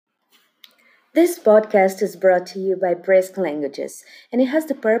This podcast is brought to you by Brisk Languages, and it has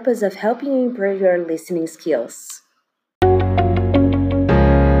the purpose of helping you improve your listening skills.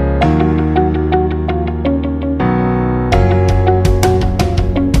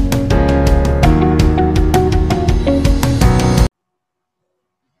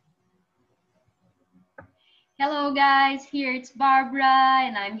 Hello, guys. Here it's Barbara,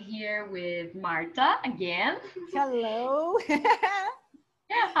 and I'm here with Marta again. Hello.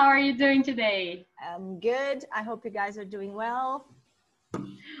 How are you doing today? I'm good. I hope you guys are doing well.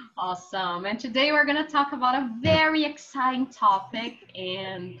 Awesome. And today we're going to talk about a very exciting topic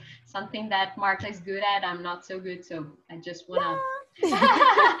and something that Marta is good at. I'm not so good, so I just want to.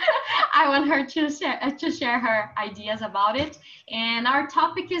 I want her to share her ideas about it. And our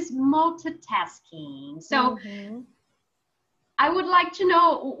topic is multitasking. So. I would like to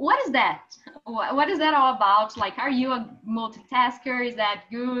know, what is that? What is that all about? Like, are you a multitasker? Is that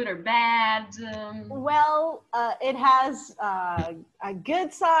good or bad? Well, it has a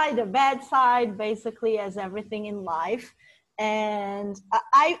good side, a bad side, basically as everything in life. And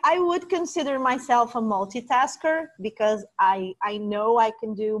I would consider myself a multitasker because I know I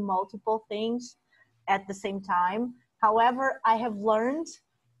can do multiple things at the same time. However, I have learned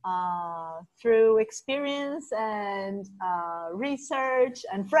through experience and research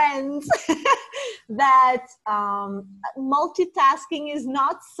and friends that multitasking is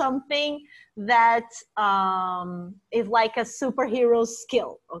not something that is like a superhero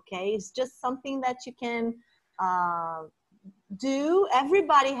skill. Okay, it's just something that you can do.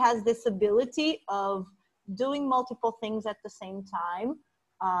 Everybody has this ability of doing multiple things at the same time.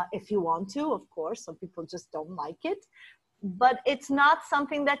 If you want to, of course. Some people just don't like it. But it's not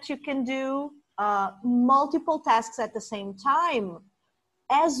something that you can do multiple tasks at the same time,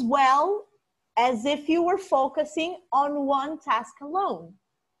 as well as if you were focusing on one task alone.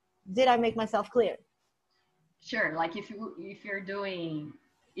 Did I make myself clear? Sure, like if you're doing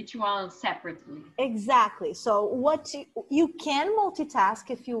each one separately. Exactly. So what you can multitask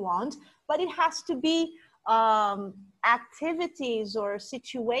if you want, but it has to be activities or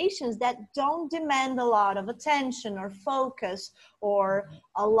situations that don't demand a lot of attention or focus or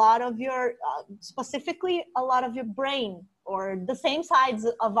a lot of your specifically a lot of your brain, or the same sides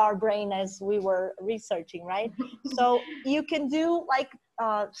of our brain as we were researching, right? So you can do like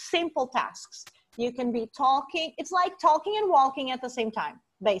simple tasks. You can be talking. It's like talking and walking at the same time.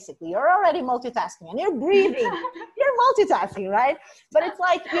 Basically, you're already multitasking, and you're breathing. You're multitasking, right? But it's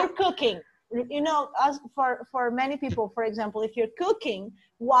like you're cooking. You know, as for many people, for example, if you're cooking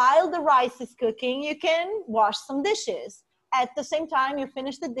while the rice is cooking, you can wash some dishes. At the same time, you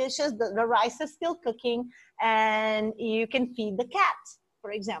finish the dishes, the rice is still cooking, and you can feed the cat,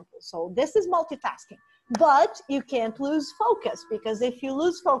 for example. So this is multitasking. But you can't lose focus, because if you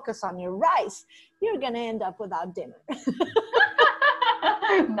lose focus on your rice, you're going to end up without dinner.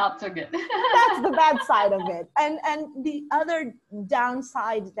 Not so good. That's the bad side of it. And the other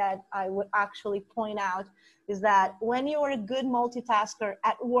downside that I would actually point out is that when you are a good multitasker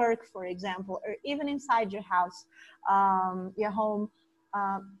at work, for example, or even inside your house, your home,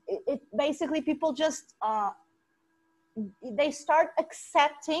 it basically people just, they start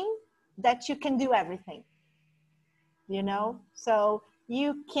accepting that you can do everything, you know? So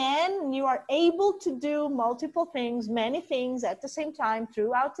you are able to do multiple things, many things at the same time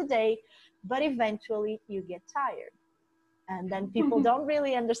throughout the day, but eventually you get tired. And then people don't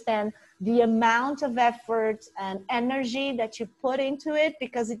really understand the amount of effort and energy that you put into it,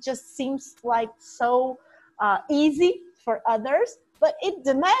 because it just seems like so easy for others, but it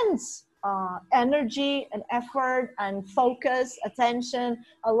demands energy and effort and focus, attention,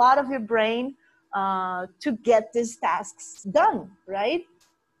 a lot of your brain to get these tasks done, right?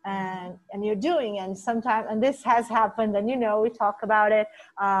 And you're doing, and sometimes, and this has happened, and you know, we talk about it,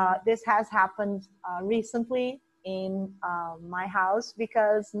 this has happened recently in my house,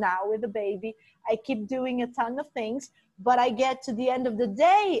 because now with the baby, I keep doing a ton of things, but I get to the end of the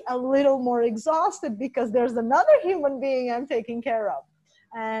day a little more exhausted because there's another human being I'm taking care of.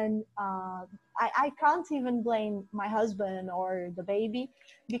 And I can't even blame my husband or the baby,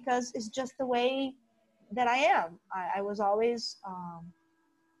 because it's just the way that I am. I was always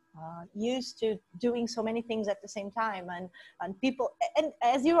used to doing so many things at the same time, and people, and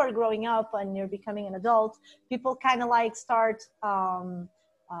as you are growing up and you're becoming an adult, people kind of like start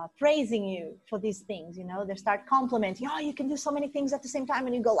praising you for these things, you know, they start complimenting, oh, you can do so many things at the same time,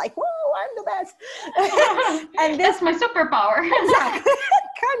 and you go like, whoa, I'm the best. And that's my superpower. Exactly.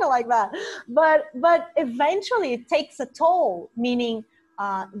 Kind of like that, but eventually it takes a toll, meaning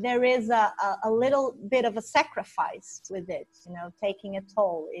there is a little bit of a sacrifice with it, taking a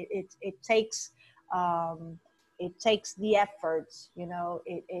toll. It takes the effort,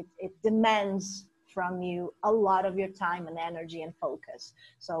 it demands from you a lot of your time and energy and focus.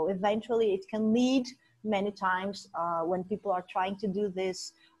 So eventually it can lead many times when people are trying to do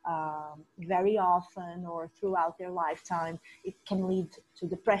this very often or throughout their lifetime, it can lead to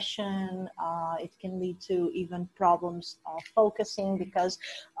depression. It can lead to even problems focusing, because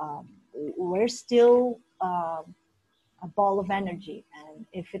we're still a ball of energy, and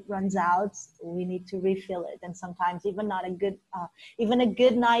if it runs out, we need to refill it. And sometimes even a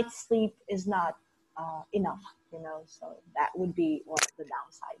good night's sleep is not enough, so that would be one of the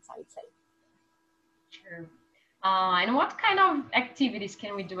downsides, I would say. Sure. And what kind of activities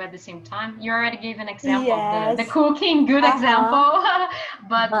can we do at the same time? You already gave an example, Yes. the cooking, good example,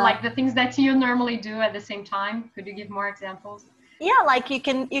 but like the things that you normally do at the same time, could you give more examples? Yeah, like you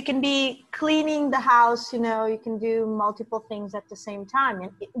can be cleaning the house, you can do multiple things at the same time.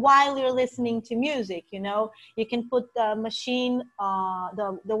 And while you're listening to music, you can put the machine,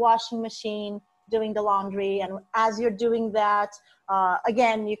 the washing machine, doing the laundry. And as you're doing that,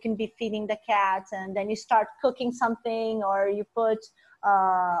 again, you can be feeding the cat, and then you start cooking something, or you put,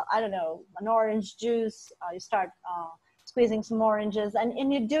 I don't know, an orange juice, you start squeezing some oranges,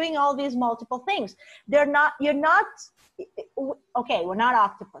 and you're doing all these multiple things. You're not, okay, we're not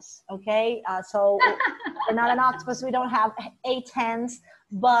octopus, okay? So we're not an octopus, we don't have 8 hands,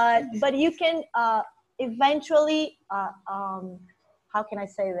 but you can eventually, how can I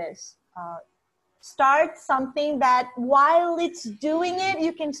say this? Start something that while it's doing it,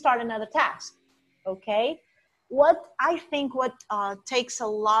 you can start another task, okay? What I think takes a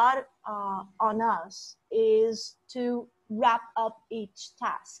lot on us is to wrap up each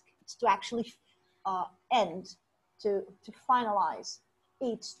task. It's to actually end, to finalize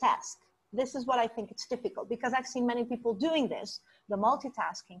each task. This is what I think it's difficult, because I've seen many people doing this, the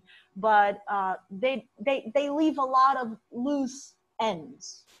multitasking, but they leave a lot of loose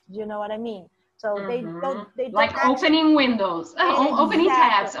ends. Do you know what I mean? So they don't like actually, opening windows, opening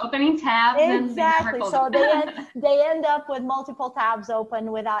tabs, exactly. So they end up with multiple tabs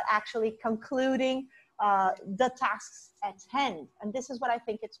open without actually concluding the tasks at hand. And this is what I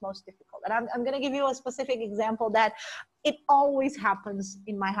think it's most difficult. And I'm going to give you a specific example that it always happens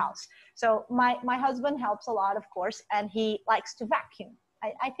in my house. So my husband helps a lot, of course, and he likes to vacuum.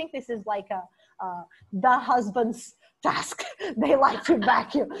 I think this is like the husband's task. They like to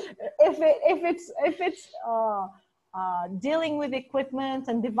vacuum. If it's dealing with equipment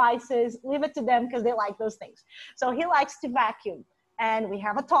and devices, leave it to them, because they like those things. So he likes to vacuum. And we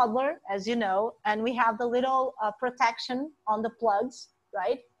have a toddler, as you know, and we have the little protection on the plugs,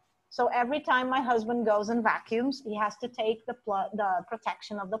 right? So every time my husband goes and vacuums, he has to take the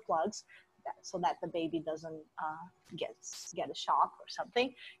protection of the plugs, so that the baby doesn't get a shock or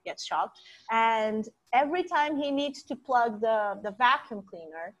something, gets shocked. And every time he needs to plug the vacuum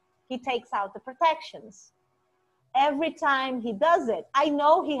cleaner, he takes out the protections. Every time he does it, I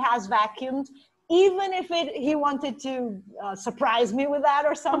know he has vacuumed, even if he wanted to surprise me with that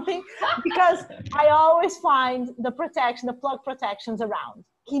or something, because I always find the plug protections around.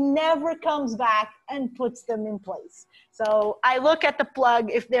 He never comes back and puts them in place. So I look at the plug.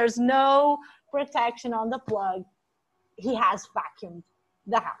 If there's no protection on the plug, he has vacuumed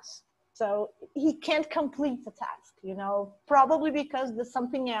the house. So he can't complete the task, probably because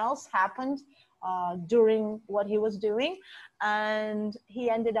something else happened during what he was doing, and he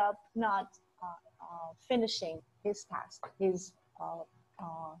ended up not finishing his task, his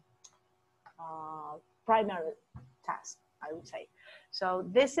primary task, I would say. So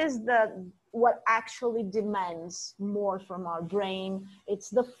this is what actually demands more from our brain. It's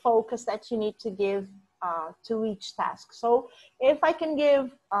the focus that you need to give to each task. So if I can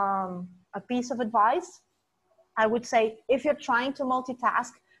give a piece of advice, I would say, if you're trying to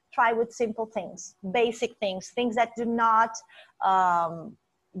multitask, try with simple things, basic things that do not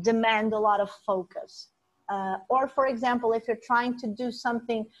demand a lot of focus. Or for example, if you're trying to do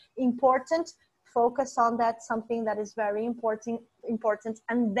something important, focus on that, something that is very important,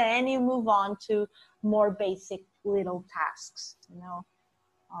 and then you move on to more basic little tasks.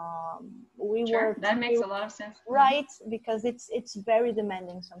 Sure, that makes a lot of sense, right? Because it's very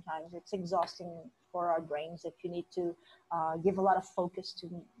demanding sometimes. It's exhausting for our brains if you need to give a lot of focus to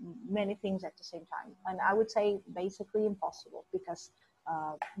many things at the same time. And I would say basically impossible, because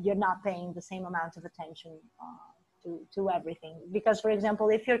you're not paying the same amount of attention to everything. Because, for example,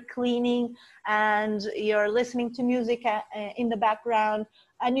 if you're cleaning and you're listening to music in the background,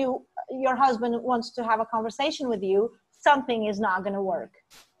 and your husband wants to have a conversation with you, something is not going to work.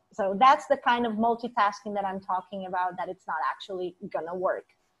 So that's the kind of multitasking that I'm talking about, that it's not actually going to work.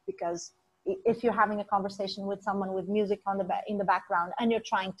 Because if you're having a conversation with someone with music in the background and you're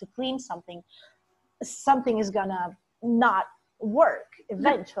trying to clean something, something is going to not work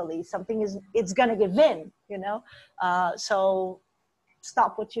eventually. It's going to give in, you know. So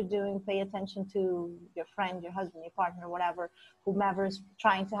stop what you're doing, pay attention to your friend, your husband, your partner, whatever, whomever is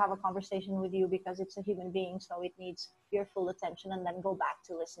trying to have a conversation with you, because it's a human being, so it needs your full attention, and then go back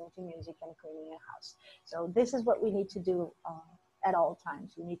to listening to music and cleaning your house. So this is what we need to do at all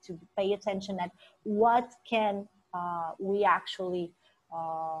times. We need to pay attention at what can we actually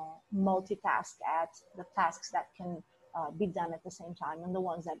multitask at, the tasks that can be done at the same time, and the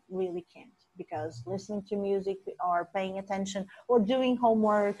ones that really can't. Because listening to music or paying attention or doing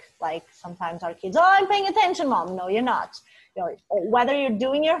homework, like sometimes our kids, oh, I'm paying attention, mom. No, you're not. You know, whether you're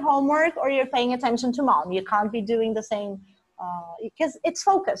doing your homework or you're paying attention to mom, you can't be doing the same, because it's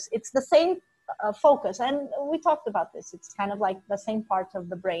focus. It's the same focus. And we talked about this. It's kind of like the same part of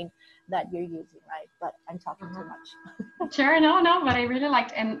the brain that you're using, right? But I'm talking too much. Sure, no, but I really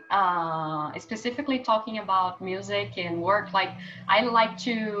liked, and specifically talking about music and work, like I like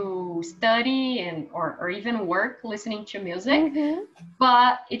to study and or even work listening to music,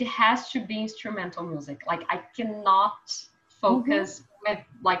 but it has to be instrumental music. Like I cannot focus with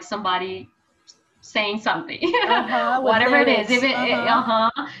like somebody saying something, whatever lyrics. It is. If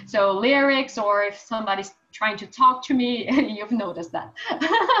it, so lyrics, or if somebody's trying to talk to me, you've noticed that.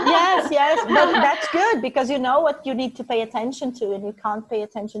 yes, but that's good, because you know what you need to pay attention to, and you can't pay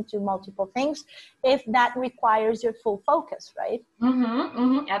attention to multiple things if that requires your full focus, right?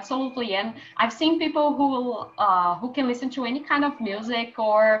 Absolutely. And I've seen people who can listen to any kind of music,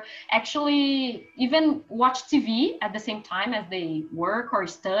 or actually even watch TV at the same time as they work or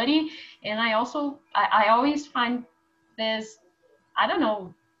study. And I always find this, I don't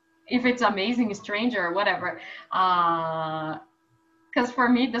know if it's amazing, strange, or whatever, because for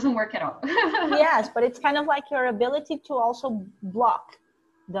me it doesn't work at all. Yes, but it's kind of like your ability to also block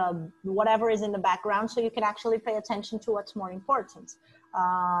the whatever is in the background, so you can actually pay attention to what's more important.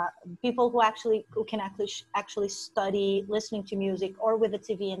 People who can actually study listening to music or with the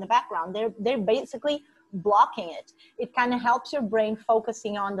TV in the background, they're basically blocking it. It kind of helps your brain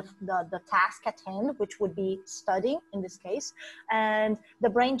focusing on the task at hand, which would be studying in this case, and the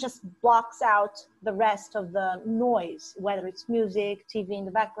brain just blocks out the rest of the noise, whether it's music, TV in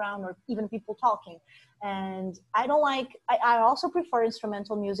the background, or even people talking. And I also prefer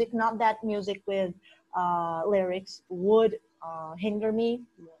instrumental music. Not that music with lyrics would hinder me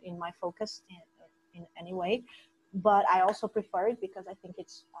in my focus in any way, but I also prefer it because I think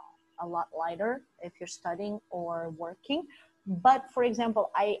it's a lot lighter if you're studying or working. But for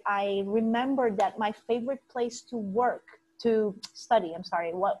example, I remember that my favorite place to study,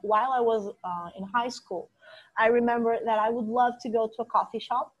 while I was in high school, I remember that I would love to go to a coffee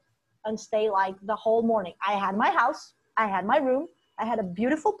shop and stay like the whole morning. I had my house, I had my room, I had a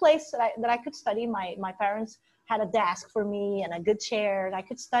beautiful place that I could study. My parents had a desk for me and a good chair, and I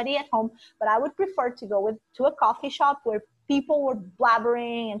could study at home, but I would prefer to go to a coffee shop where people were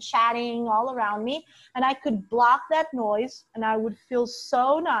blabbering and chatting all around me, and I could block that noise, and I would feel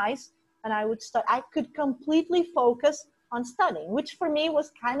so nice, and I could completely focus on studying, which for me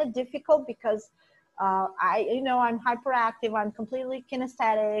was kind of difficult because I'm hyperactive. I'm completely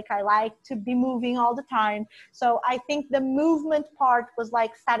kinesthetic. I like to be moving all the time. So I think the movement part was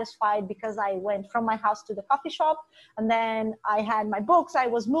like satisfied because I went from my house to the coffee shop, and then I had my books. I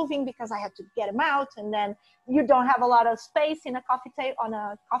was moving because I had to get them out. And then you don't have a lot of space on a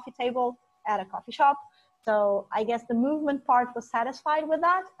coffee table at a coffee shop. So I guess the movement part was satisfied with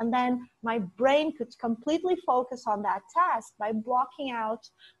that. And then my brain could completely focus on that task by blocking out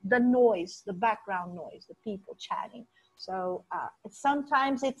the noise, the background noise, the people chatting. So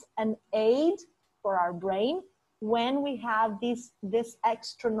sometimes it's an aid for our brain when we have this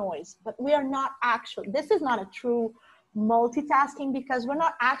extra noise, but we are not this is not a true multitasking because we're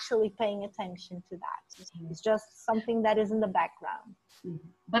not actually paying attention to that. It's just something that is in the background.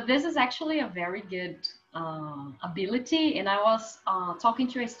 But this is actually a very good ability. And I was talking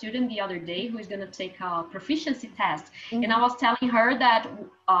to a student the other day who is going to take a proficiency test. And I was telling her that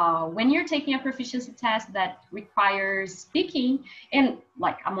when you're taking a proficiency test that requires speaking, and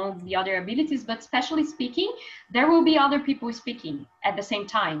like among the other abilities, but especially speaking, there will be other people speaking at the same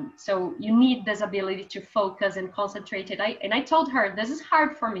time. So you need this ability to focus and concentrate it. And I told her, this is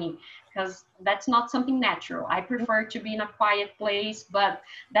hard for me because that's not something natural. I prefer to be in a quiet place, but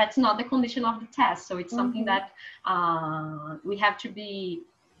that's not the condition of the test. So it's something that we have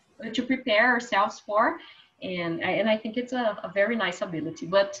to prepare ourselves for. And I think it's a very nice ability,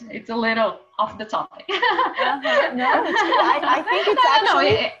 but it's a little off the topic. No, I think it's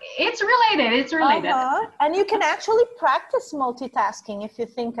actually it's related. It's related. And you can actually practice multitasking if you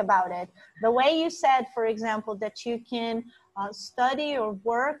think about it. The way you said, for example, that you can study or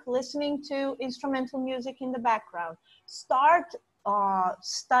work listening to instrumental music in the background. Start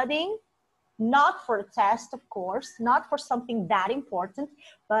studying, not for a test, of course, not for something that important,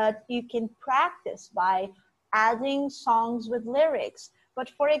 but you can practice by adding songs with lyrics. But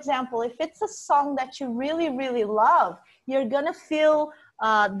for example, if it's a song that you really, really love, you're gonna feel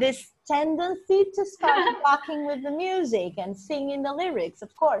this tendency to start talking with the music and singing the lyrics,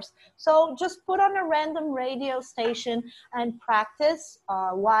 of course. So just put on a random radio station and practice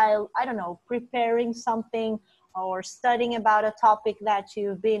while, I don't know, preparing something or studying about a topic that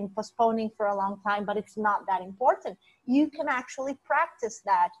you've been postponing for a long time, but it's not that important. You can actually practice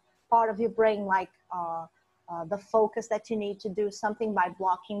that part of your brain, like the focus that you need to do something by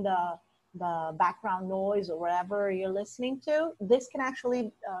blocking the background noise or whatever you're listening to. This can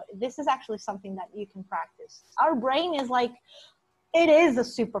actually, this is actually something that you can practice. Our brain is like, it is a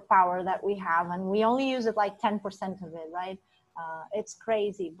superpower that we have, and we only use it like 10% of it, right? It's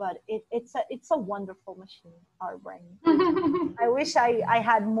crazy, but it's a wonderful machine, our brain. I wish I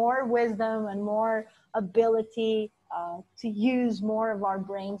had more wisdom and more ability to use more of our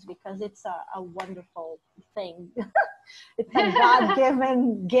brains, because it's a wonderful thing. It's a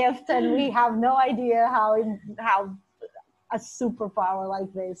God-given gift, and we have no idea how a superpower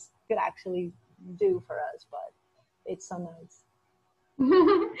like this could actually do for us, but it's so nice.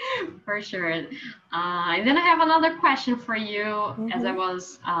 For sure. And then I have another question for you. As I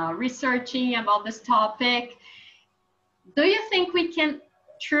was researching about this topic. Do you think we can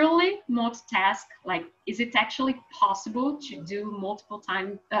truly multitask? Like, is it actually possible to do multiple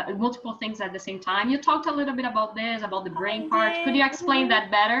things at the same time? You talked a little bit about this, about the brain part. Could you explain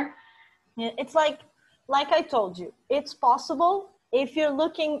that better? Yeah, it's like I told you, it's possible if you're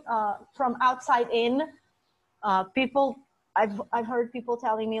looking from outside in. People, I've heard people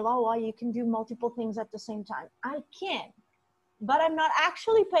telling me, oh, well, you can do multiple things at the same time. I can, but I'm not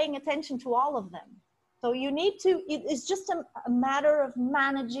actually paying attention to all of them. So you need to, it's just a matter of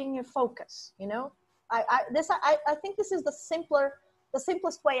managing your focus, you know? I think this is the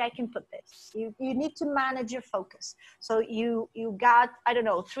simplest way I can put this. You need to manage your focus. So you got, I don't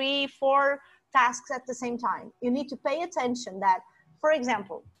know, 3, 4 tasks at the same time. You need to pay attention that, for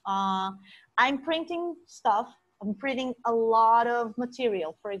example, I'm printing stuff. I'm printing a lot of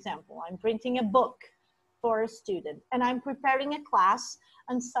material. For example, I'm printing a book for a student, and I'm preparing a class,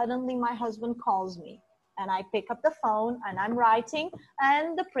 and suddenly my husband calls me, and I pick up the phone and I'm writing,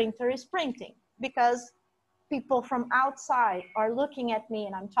 and the printer is printing, because people from outside are looking at me,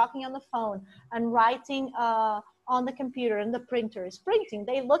 and I'm talking on the phone and writing on the computer, and the printer is printing.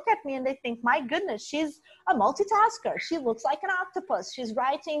 They look at me and they think, my goodness, she's a multitasker. She looks like an octopus. She's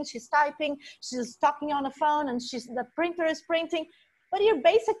writing, she's typing, she's talking on the phone, and the printer is printing. But you're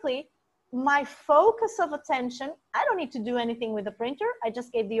basically, my focus of attention, I don't need to do anything with the printer. I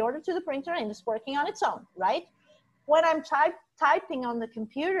just gave the order to the printer and it's working on its own, right? When I'm typing on the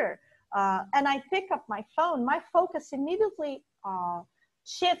computer and I pick up my phone, my focus immediately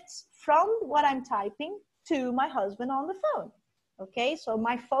shifts from what I'm typing to my husband on the phone. Okay, so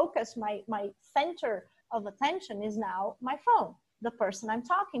my focus, my center of attention is now my phone, the person I'm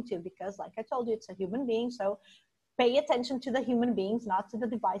talking to, because like I told you, it's a human being. So pay attention to the human beings, not to the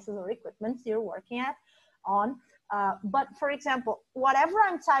devices or equipments you're working on. But for example, whatever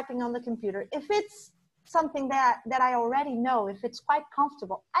I'm typing on the computer, if it's something that I already know, if it's quite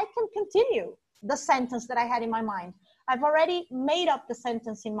comfortable, I can continue the sentence that I had in my mind. I've already made up the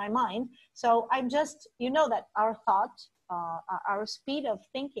sentence in my mind. So I'm just, you know, that our thought, our speed of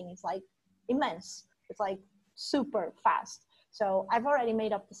thinking is like immense. It's like super fast. So I've already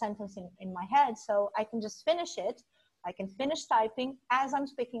made up the sentence in my head. So I can just finish it. I can finish typing as I'm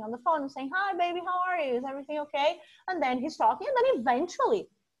speaking on the phone and saying, hi, baby, how are you? Is everything okay? And then he's talking. And then eventually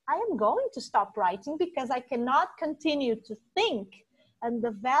I am going to stop writing, because I cannot continue to think and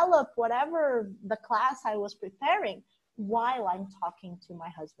develop whatever the class I was preparing while I'm talking to my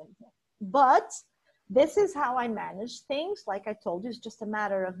husband. But this is how I manage things. Like I told you, it's just a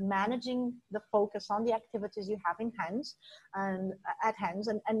matter of managing the focus on the activities you have in hands and at hands,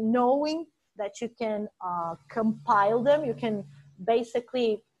 and knowing that you can compile them. You can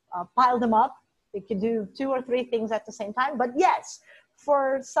basically pile them up. You can do 2 or 3 things at the same time. But yes,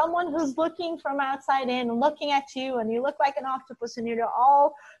 for someone who's looking from outside in, looking at you, and you look like an octopus and you're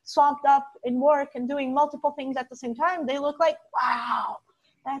all swamped up in work and doing multiple things at the same time, they look like, wow,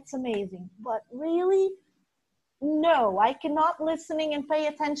 that's amazing. But really, No, I cannot listening and pay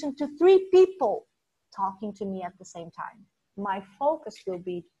attention to three people talking to me at the same time. My focus will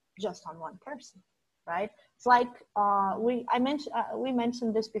be just on one person, right? It's like we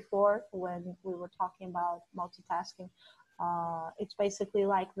mentioned this before when we were talking about multitasking. It's basically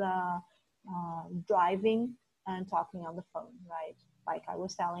like the driving and talking on the phone, right? Like I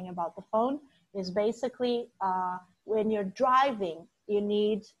was telling about the phone is basically when you're driving, you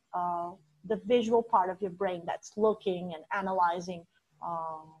need the visual part of your brain that's looking and analyzing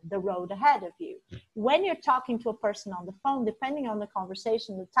the road ahead of you. When you're talking to a person on the phone, depending on the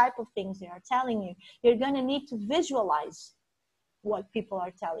conversation, the type of things they are telling you, you're going to need to visualize what people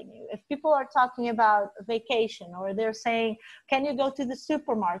are telling you. If people are talking about vacation or they're saying, can you go to the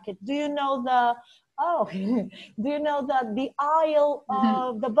supermarket? Do you know do you know the aisle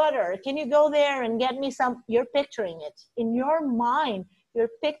of the butter? Can you go there and get me some? You're picturing it in your mind. You're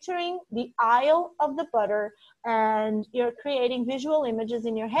picturing the aisle of the butter and you're creating visual images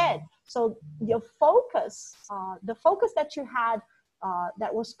in your head. So your focus, the focus that you had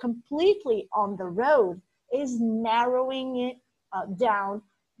that was completely on the road is narrowing it down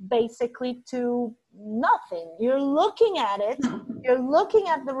basically to nothing. You're looking at it, you're looking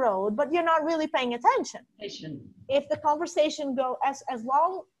at the road, but you're not really paying attention. If the conversation go as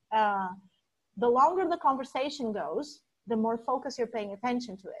long, the longer the conversation goes, the more focus you're paying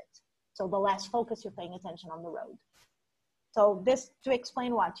attention to it. So the less focus you're paying attention on the road. So this to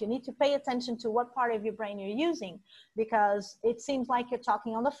explain what you need to pay attention to what part of your brain you're using, because it seems like you're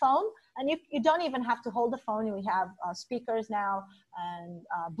talking on the phone and you don't even have to hold the phone. We have speakers now and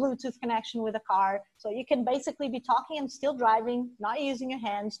Bluetooth connection with a car. So you can basically be talking and still driving, not using your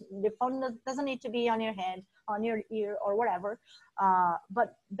hands. The phone doesn't need to be on your head, on your ear or whatever.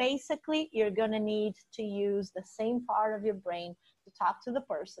 But basically you're going to need to use the same part of your brain to talk to the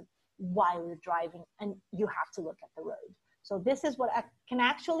person while you're driving, and you have to look at the road. So this is what can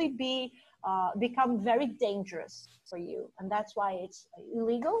actually become very dangerous for you. And that's why it's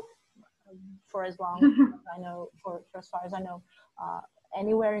illegal for as long as I know, for as far as I know,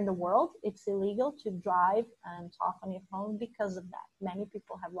 anywhere in the world, it's illegal to drive and talk on your phone because of that. Many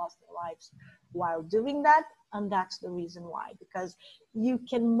people have lost their lives while doing that. And that's the reason why, because you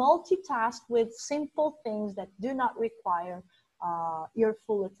can multitask with simple things that do not require your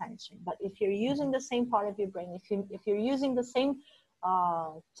full attention. But if you're using the same part of your brain, if you're using the same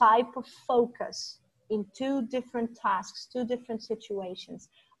type of focus in two different tasks, two different situations,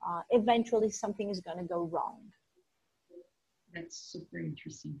 eventually something is going to go wrong. That's super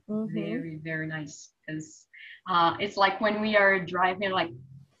interesting. Very, very nice. Because it's like when we are driving, like,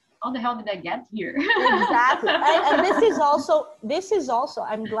 how the hell did I get here? Exactly. And this is also,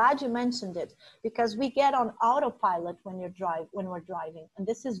 I'm glad you mentioned it, because we get on autopilot when we're driving. And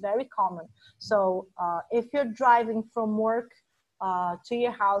this is very common. So if you're driving from work to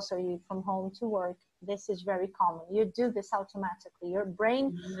your house or you from home to work, this is very common. You do this automatically. Your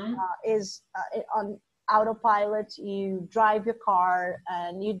brain is on autopilot. You drive your car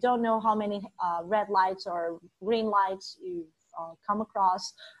and you don't know how many red lights or green lights you come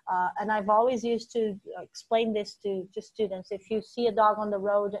across. And I've always used to explain this to students. If you see a dog on the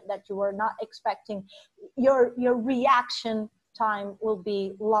road that you were not expecting, your reaction time will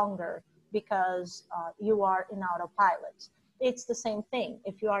be longer because you are in autopilot. It's the same thing.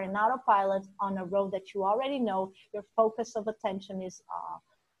 If you are in autopilot on a road that you already know, your focus of attention is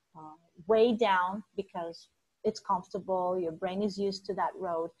way down because it's comfortable, your brain is used to that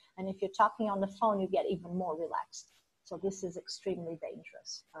road. And if you're talking on the phone, you get even more relaxed. So this is extremely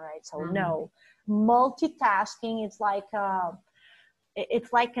dangerous. All right. So no, multitasking, it's like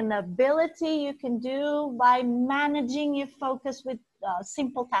an ability you can do by managing your focus with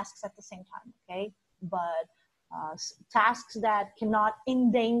simple tasks at the same time. Okay. But tasks that cannot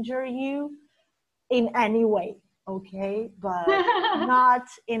endanger you in any way. Okay, but not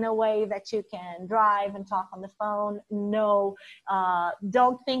in a way that you can drive and talk on the phone. No,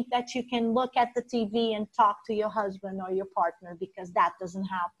 don't think that you can look at the TV and talk to your husband or your partner, because that doesn't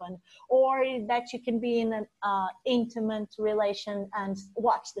happen. Or that you can be in an intimate relation and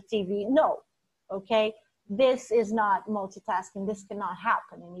watch the TV. No, okay, this is not multitasking. This cannot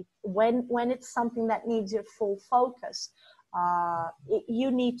happen. And when it's something that needs your full focus,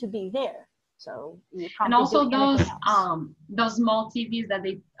 you need to be there. So you can't. And also those small TVs that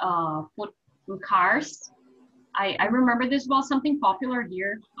they put in cars. I remember this was something popular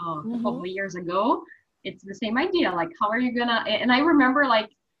here a couple of years ago. It's the same idea. Like, how are you gonna? And I remember like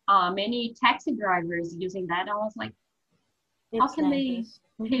many taxi drivers using that. I was like, how can they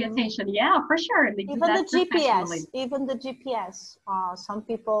pay attention? Yeah, for sure. They do Even the GPS. Even the GPS. Some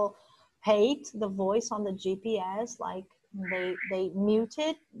people hate the voice on the GPS, like they mute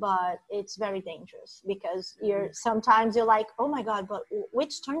it, but it's very dangerous because sometimes you're like, oh my God, but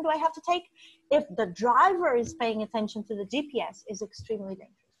which turn do I have to take? If the driver is paying attention to the GPS, is extremely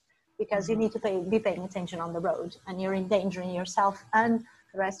dangerous because you need to be paying attention on the road, and you're endangering yourself and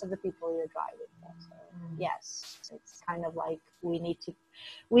the rest of the people you're driving. So yes, it's kind of like we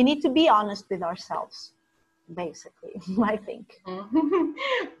need to be honest with ourselves, basically. I think.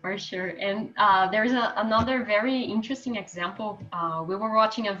 For sure. And there's another very interesting example. We were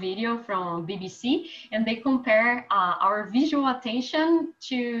watching a video from BBC, and they compare our visual attention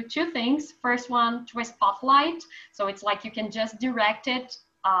to two things. First one, to a spotlight. So it's like you can just direct it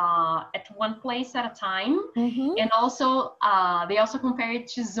at one place at a time. And also they also compare it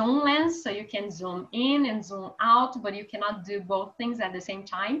to zoom lens, so you can zoom in and zoom out, but you cannot do both things at the same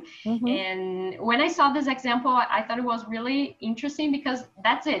time. And when I saw this example, I thought it was really interesting because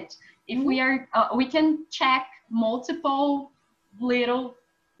that's it. If we can check multiple little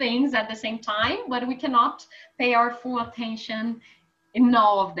things at the same time, but we cannot pay our full attention in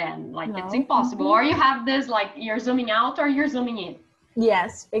all of them. Like it's impossible. Or you have this, like you're zooming out or you're zooming in.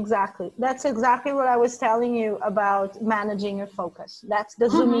 Yes, exactly. That's exactly what I was telling you about managing your focus. That's the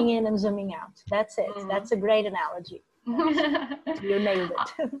zooming in and zooming out. That's it. That's a great analogy. You nailed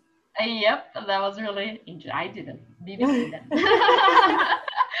it. Yep, that was really interesting. I didn't. BBC then.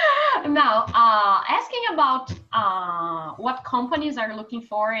 Now, asking about what companies are looking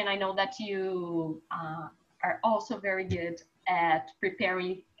for, and I know that you are also very good at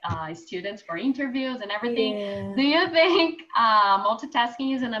preparing students for interviews and everything. Yeah. Do you think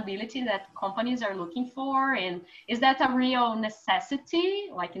multitasking is an ability that companies are looking for, and is that a real necessity,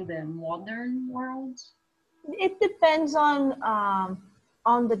 like in the modern world? It depends on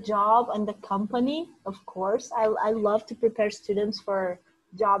the job and the company, of course. I love to prepare students for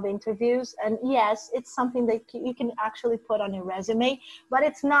job interviews, and yes, it's something that you can actually put on your resume, but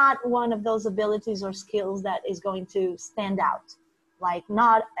it's not one of those abilities or skills that is going to stand out. Like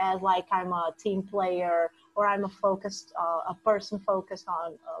not as like I'm a team player or I'm a person focused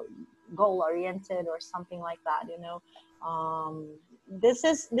on goal oriented or something like that, you know. This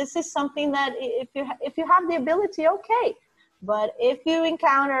is something that if you have the ability, okay. But if you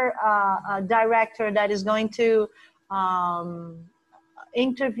encounter a director that is going to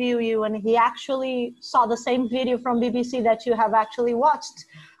interview you and he actually saw the same video from BBC that you have actually watched,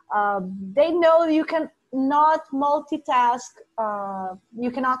 they know you can not multitask.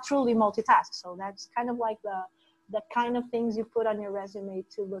 You cannot truly multitask. So that's kind of like the kind of things you put on your resume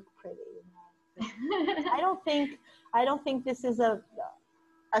to look pretty. You know? I don't think this is a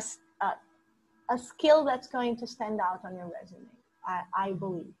skill that's going to stand out on your resume. I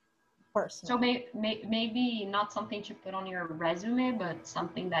believe, personally. So maybe not something to put on your resume, but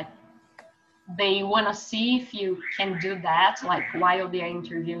something that they want to see if you can do that, like while they are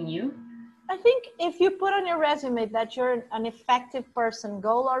interviewing you. I think if you put on your resume that you're an effective person,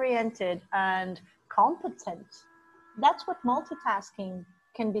 goal-oriented and competent, that's what multitasking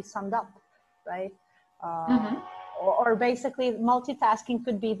can be summed up, right? Or basically multitasking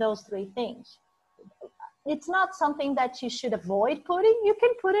could be those three things. It's not something that you should avoid putting. You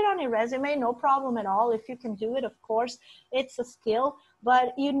can put it on your resume, no problem at all. If you can do it, of course, it's a skill.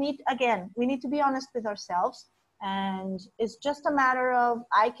 But we need to be honest with ourselves. And it's just a matter of,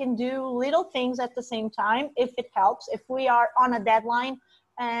 I can do little things at the same time if it helps. If we are on a deadline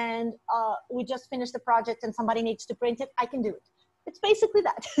and we just finished the project and somebody needs to print it, I can do it. It's basically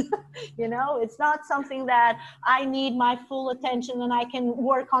that. You know, it's not something that I need my full attention and I can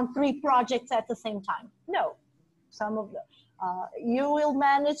work on 3 projects at the same time. No, some of the, you will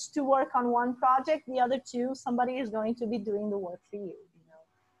manage to work on 1 project, the other 2, somebody is going to be doing the work for you, you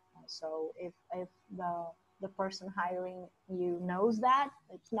know. So if the person hiring you knows that,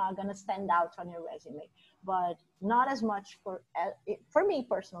 it's not going to stand out on your resume. But not as much for me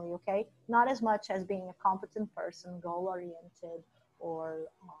personally, okay? Not as much as being a competent person, goal-oriented, or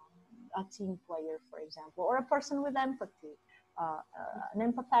a team player, for example, or a person with empathy. An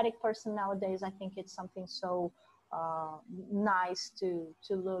empathetic person nowadays, I think it's something so nice to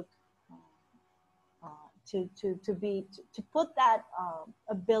look, to put that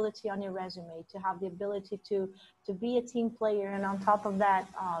ability on your resume, to have the ability to be a team player, and on top of that,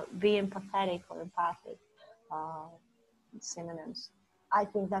 be empathetic or empathic. Synonyms. I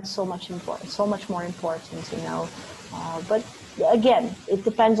think that's so much more important, you know. But again, it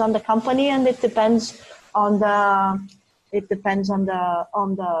depends on the company and it depends on the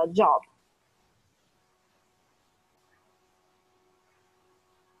job.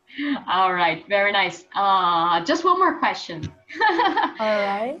 All right, very nice. Just one more question. All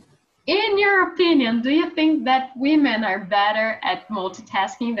right. In your opinion, do you think that women are better at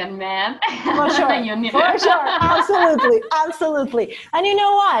multitasking than men? For sure, for sure, absolutely, absolutely. And you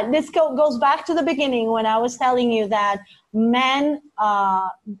know what? This goes back to the beginning when I was telling you that men,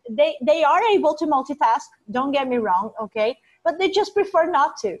 they are able to multitask. Don't get me wrong, okay? But they just prefer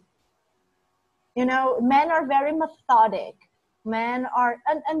not to. You know, men are very methodic. Men are,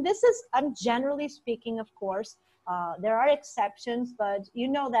 and this is, I'm generally speaking, of course. There are exceptions, but you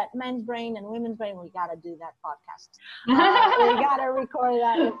know that men's brain and women's brain, we got to do that podcast. We got to record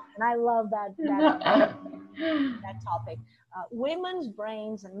that. And I love that topic. Women's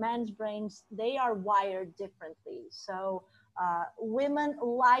brains and men's brains, they are wired differently. So women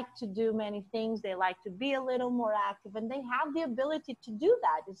like to do many things. They like to be a little more active, and they have the ability to do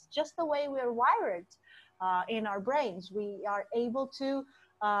that. It's just the way we're wired in our brains. We are able to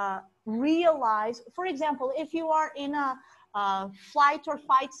realize, for example, if you are in a flight or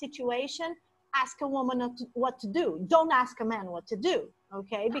fight situation, ask a woman what to do. Don't ask a man what to do,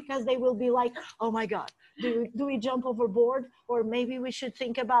 okay? Because they will be like, oh my God, do we jump overboard? Or maybe we should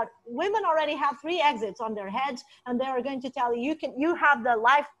think about, women already have 3 exits on their heads, and they are going to tell you, you have the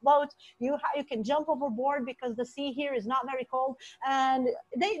lifeboat, you can jump overboard because the sea here is not very cold. And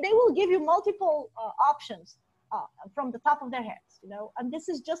they will give you multiple options from the top of their heads, you know? And this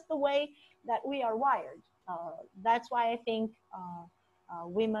is just the way that we are wired. That's why I think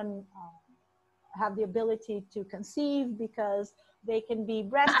women have the ability to conceive, because they can be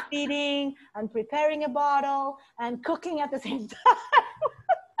breastfeeding and preparing a bottle and cooking at the same time.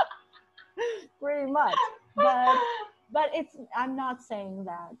 Pretty much. But it's, I'm not saying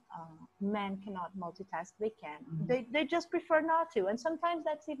that men cannot multitask. They can. They just prefer not to. And sometimes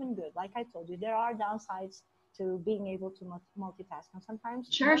that's even good. Like I told you, there are downsides to being able to multitask. And sometimes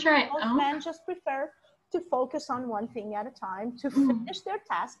most men just prefer to focus on one thing at a time, to finish their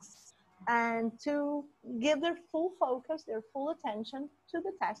tasks, and to give their full focus, their full attention to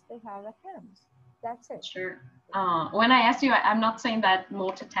the task they have at hand. That's it. Sure. When I asked you, I'm not saying that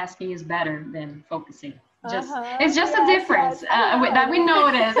multitasking is better than focusing. It's just a difference that we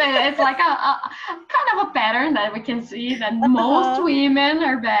notice. It's like a kind of a pattern that we can see that most women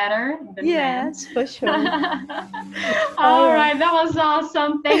are better than men. For sure. All right, that was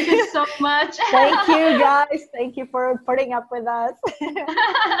awesome. Thank you so much. Thank you, guys. Thank you for putting up with us. See you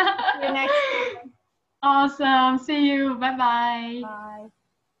next time. Awesome. See you. Bye-bye. Bye.